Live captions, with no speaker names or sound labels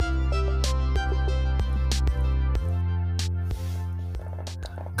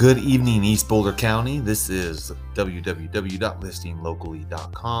Good evening, East Boulder County. This is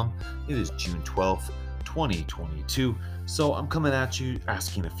www.listinglocally.com. It is June 12th, 2022. So I'm coming at you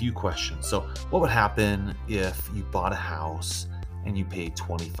asking a few questions. So what would happen if you bought a house and you paid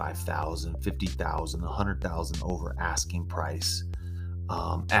 $25,000, $50,000, $100,000 over asking price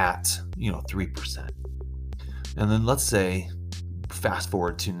at 3%? And then let's say fast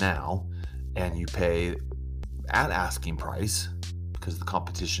forward to now and you pay at asking price, because the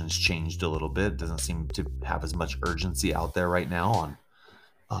competition's changed a little bit. It doesn't seem to have as much urgency out there right now on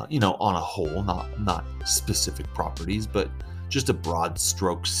a whole, not specific properties, but just a broad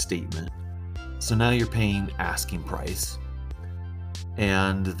stroke statement. So now you're paying asking price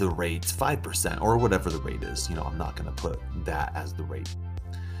and the rate's 5% or whatever the rate is. I'm not going to put that as the rate.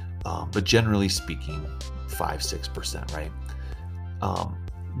 But generally speaking, 5-6%, right?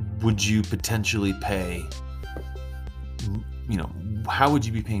 Would you potentially pay, how would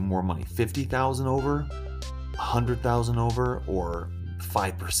you be paying more money? 50,000 over, 100,000 over, or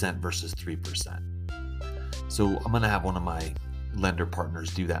 5% versus 3%? So I'm going to have one of my lender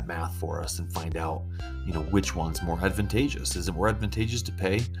partners do that math for us and find out, which one's more advantageous. Is it more advantageous to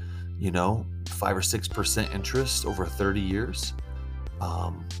pay, 5 or 6% interest over 30 years?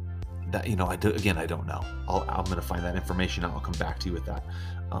 I don't know. I'm going to find that information out. I'll come back to you with that.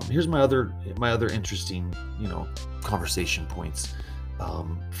 Here's my other interesting, conversation points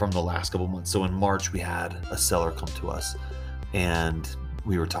from the last couple months. So in March, we had a seller come to us, and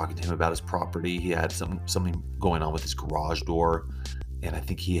we were talking to him about his property. He had something going on with his garage door, and I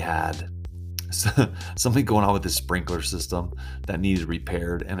think he had something going on with his sprinkler system that needed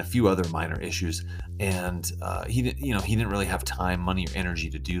repaired, and a few other minor issues. And he didn't really have time, money, or energy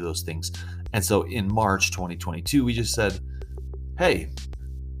to do those things. And so in March 2022, we just said, "Hey,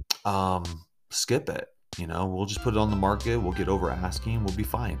 skip it. We'll just put it on the market. We'll get over asking. We'll be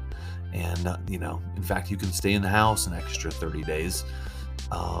fine." And in fact, you can stay in the house an extra 30 days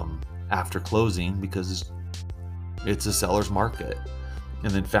after closing, because it's a seller's market.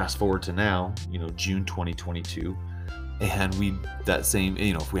 And then fast forward to now, June 2022, and if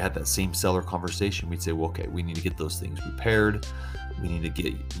we had that same seller conversation, we'd say, well, okay, we need to get those things repaired. We need to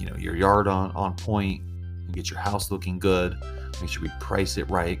get, your yard on point, and get your house looking good. Make sure we price it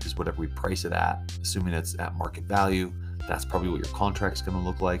right, because whatever we price it at, assuming it's at market value, that's probably what your contract's going to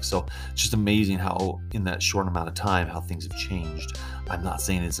look like. So it's just amazing how in that short amount of time, how things have changed. I'm not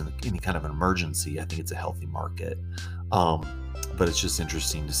saying it's any kind of an emergency. I think it's a healthy market. But it's just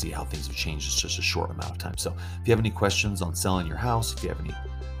interesting to see how things have changed in such a short amount of time. So if you have any questions on selling your house, if you have any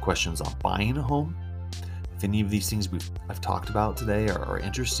questions on buying a home, if any of these things I've talked about today are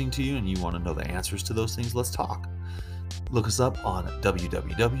interesting to you and you want to know the answers to those things, let's talk. Look us up on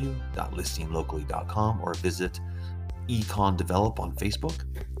www.listinglocally.com or visit Econ Develop on Facebook.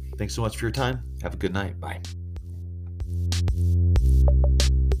 Thanks so much for your time. Have a good night. Bye.